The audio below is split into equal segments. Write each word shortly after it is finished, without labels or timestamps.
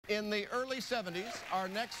In the early 70s, our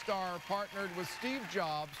next star partnered with Steve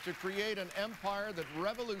Jobs to create an empire that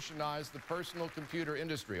revolutionized the personal computer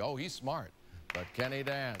industry. Oh, he's smart. But can he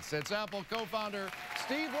dance? It's Apple co-founder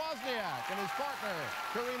Steve Wozniak and his partner,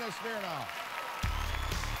 Karina Smirnoff.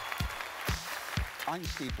 I'm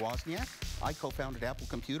Steve Wozniak. I co-founded Apple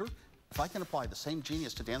Computer. If I can apply the same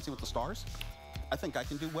genius to Dancing with the Stars, I think I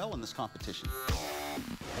can do well in this competition.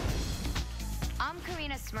 I'm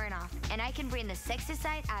Karina Smirnoff, and I can bring the sexy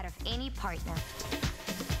side out of any partner.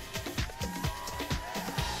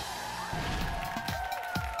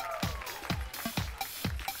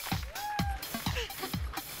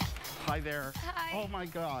 Hi there. Hi. Oh my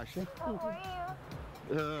gosh. How are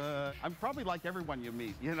you? I'm probably like everyone you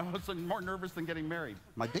meet, you know, so I'm more nervous than getting married.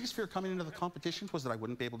 My biggest fear coming into the competition was that I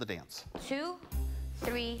wouldn't be able to dance. 2,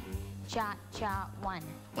 3, cha-cha, 1.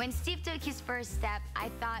 When Steve took his first step, I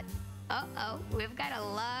thought, uh-oh, we've got a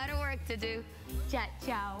lot of work to do.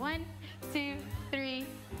 Cha-cha, 1, 2, 3.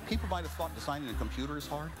 People might have thought designing a computer is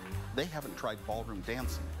hard. They haven't tried ballroom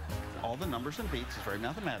dancing. All the numbers and beats is very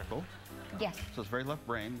mathematical. Yes. So it's very left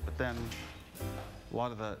brain, but then a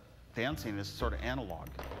lot of the dancing is sort of analog.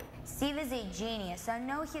 Steve is a genius. I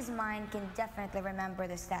know his mind can definitely remember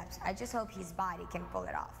the steps. I just hope his body can pull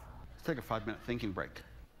it off. Let's take a 5-minute thinking break.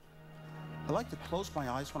 I like to close my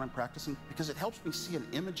eyes when I'm practicing because it helps me see an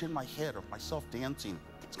image in my head of myself dancing.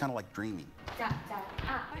 It's kind of like dreaming.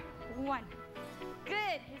 Cha-cha, 1.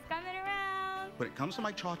 Good, he's coming around. When it comes to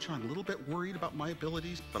my cha-cha, I'm a little bit worried about my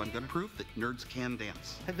abilities, but I'm going to prove that nerds can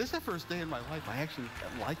dance. Hey, this is the first day in my life I actually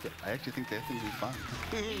like it. I actually think that thing will be fun.